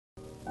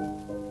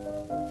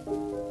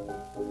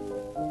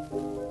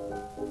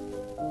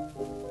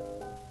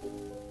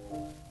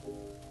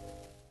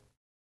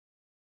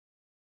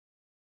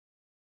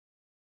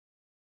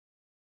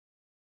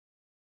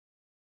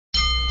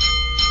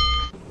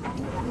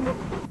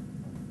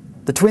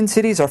The Twin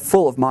Cities are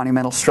full of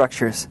monumental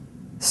structures.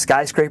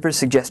 Skyscrapers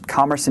suggest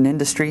commerce and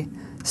industry,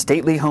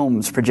 stately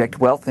homes project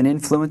wealth and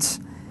influence,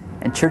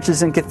 and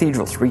churches and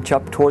cathedrals reach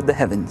up toward the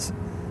heavens.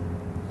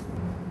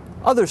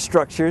 Other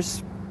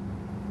structures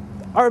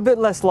are a bit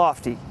less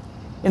lofty.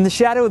 In the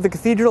shadow of the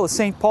Cathedral of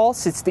St. Paul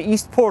sits the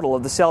east portal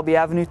of the Selby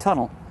Avenue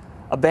Tunnel.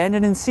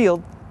 Abandoned and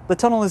sealed, the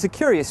tunnel is a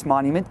curious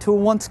monument to a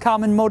once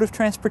common mode of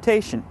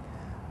transportation,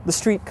 the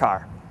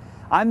streetcar.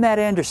 I'm Matt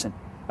Anderson,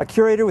 a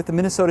curator with the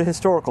Minnesota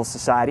Historical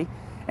Society,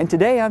 and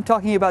today I'm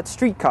talking about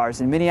streetcars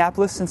in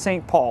Minneapolis and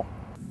St. Paul.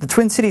 The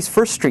Twin Cities'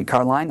 first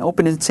streetcar line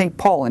opened in St.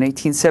 Paul in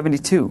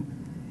 1872.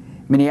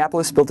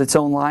 Minneapolis built its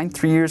own line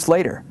 3 years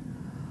later.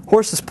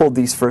 Horses pulled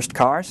these first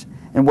cars,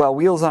 and while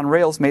wheels on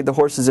rails made the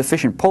horses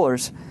efficient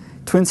pullers,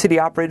 Twin City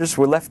operators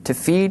were left to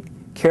feed,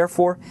 care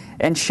for,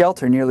 and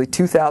shelter nearly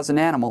 2,000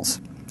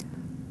 animals.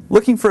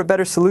 Looking for a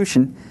better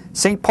solution,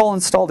 St. Paul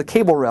installed a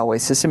cable railway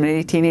system in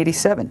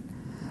 1887.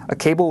 A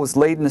cable was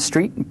laid in the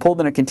street and pulled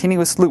in a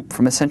continuous loop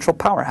from a central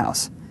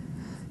powerhouse.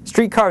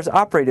 Streetcars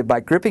operated by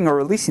gripping or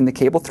releasing the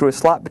cable through a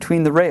slot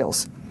between the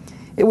rails.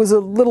 It was a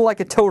little like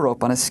a tow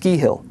rope on a ski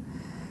hill.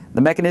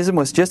 The mechanism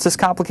was just as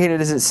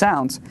complicated as it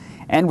sounds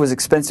and was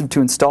expensive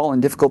to install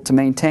and difficult to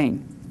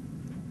maintain.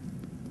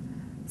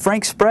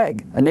 Frank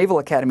Sprague, a Naval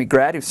Academy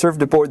grad who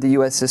served aboard the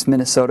USS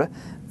Minnesota,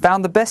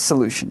 found the best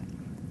solution: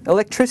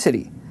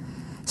 electricity.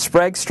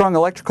 Sprague strung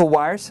electrical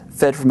wires,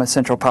 fed from a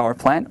central power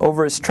plant,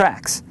 over his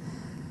tracks.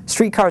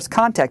 Streetcars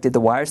contacted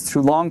the wires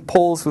through long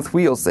poles with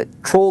wheels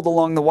that trolled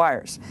along the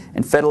wires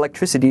and fed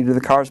electricity to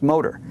the car's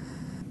motor.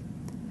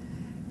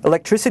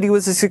 Electricity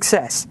was a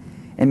success,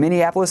 and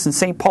Minneapolis and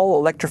St. Paul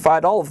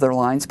electrified all of their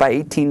lines by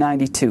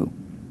 1892.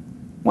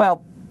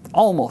 Well,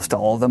 almost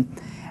all of them,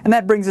 and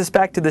that brings us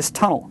back to this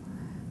tunnel.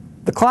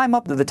 The climb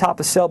up to the top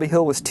of Selby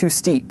Hill was too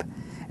steep,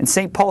 and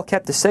St. Paul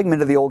kept a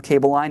segment of the old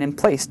cable line in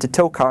place to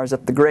tow cars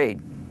up the grade.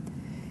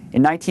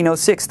 In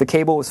 1906, the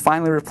cable was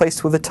finally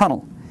replaced with a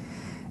tunnel.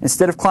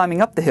 Instead of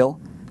climbing up the hill,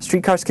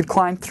 streetcars could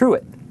climb through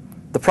it.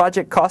 The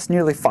project cost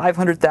nearly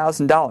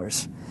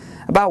 $500,000,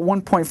 about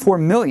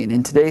 $1.4 million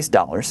in today's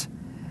dollars,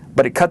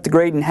 but it cut the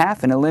grade in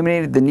half and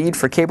eliminated the need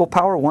for cable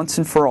power once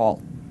and for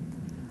all.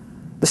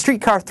 The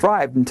streetcar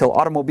thrived until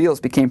automobiles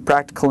became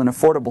practical and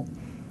affordable.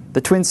 The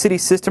Twin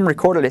Cities system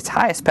recorded its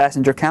highest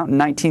passenger count in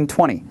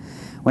 1920,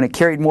 when it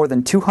carried more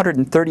than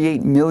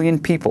 238 million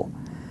people.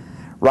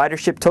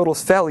 Ridership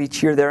totals fell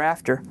each year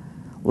thereafter,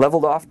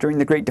 leveled off during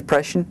the Great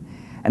Depression,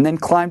 and then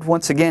climbed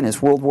once again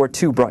as World War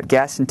II brought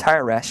gas and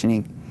tire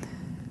rationing.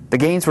 The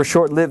gains were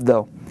short-lived,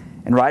 though,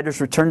 and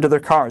riders returned to their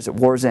cars at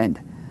war's end.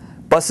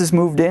 Buses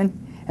moved in,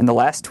 and the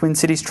last Twin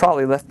Cities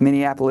trolley left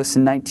Minneapolis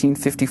in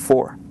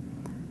 1954.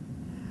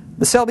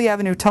 The Selby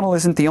Avenue Tunnel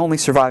isn't the only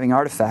surviving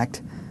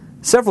artifact.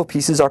 Several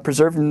pieces are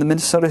preserved in the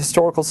Minnesota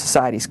Historical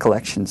Society's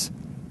collections.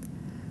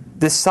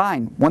 This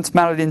sign, once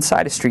mounted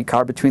inside a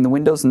streetcar between the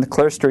windows and the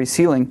clerestory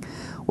ceiling,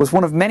 was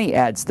one of many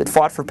ads that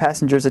fought for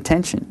passengers'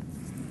 attention.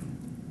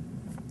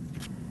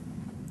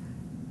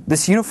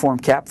 This uniform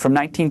cap from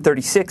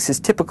 1936 is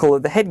typical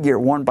of the headgear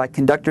worn by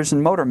conductors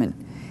and motormen,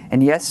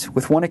 and yes,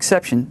 with one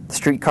exception, the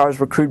streetcars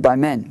were crewed by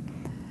men.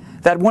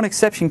 That one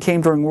exception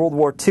came during World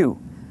War II.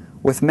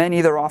 With men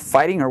either off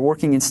fighting or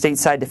working in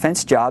stateside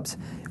defense jobs,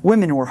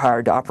 women were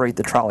hired to operate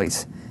the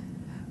trolleys.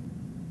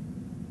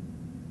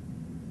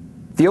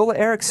 Viola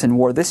Erickson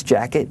wore this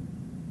jacket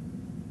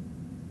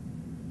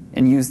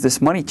and used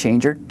this money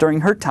changer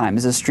during her time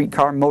as a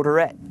streetcar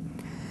motorette.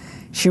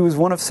 She was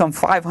one of some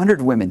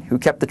 500 women who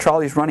kept the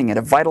trolleys running at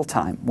a vital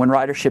time when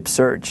ridership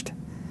surged.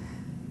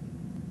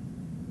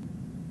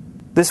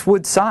 This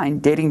wood sign,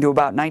 dating to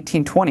about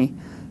 1920,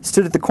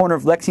 stood at the corner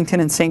of Lexington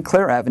and St.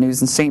 Clair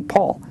Avenues in St.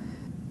 Paul.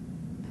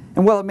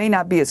 And while it may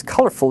not be as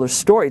colorful or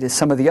storied as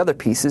some of the other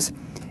pieces,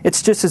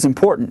 it's just as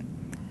important.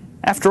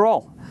 After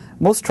all,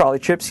 most trolley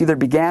trips either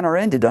began or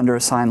ended under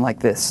a sign like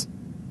this.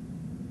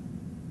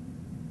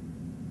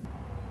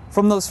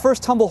 From those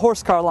first humble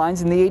horsecar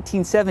lines in the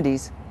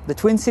 1870s, the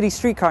Twin Cities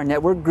streetcar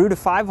network grew to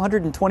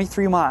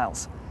 523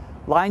 miles.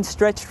 Lines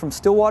stretched from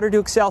Stillwater to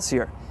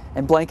Excelsior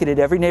and blanketed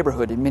every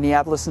neighborhood in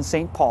Minneapolis and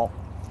St. Paul.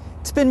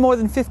 It's been more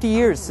than 50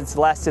 years since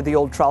the last of the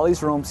old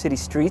trolleys roamed city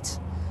streets,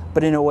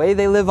 but in a way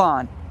they live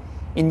on.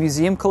 In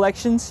museum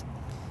collections,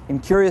 in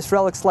curious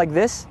relics like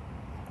this,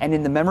 and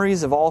in the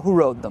memories of all who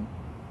rode them.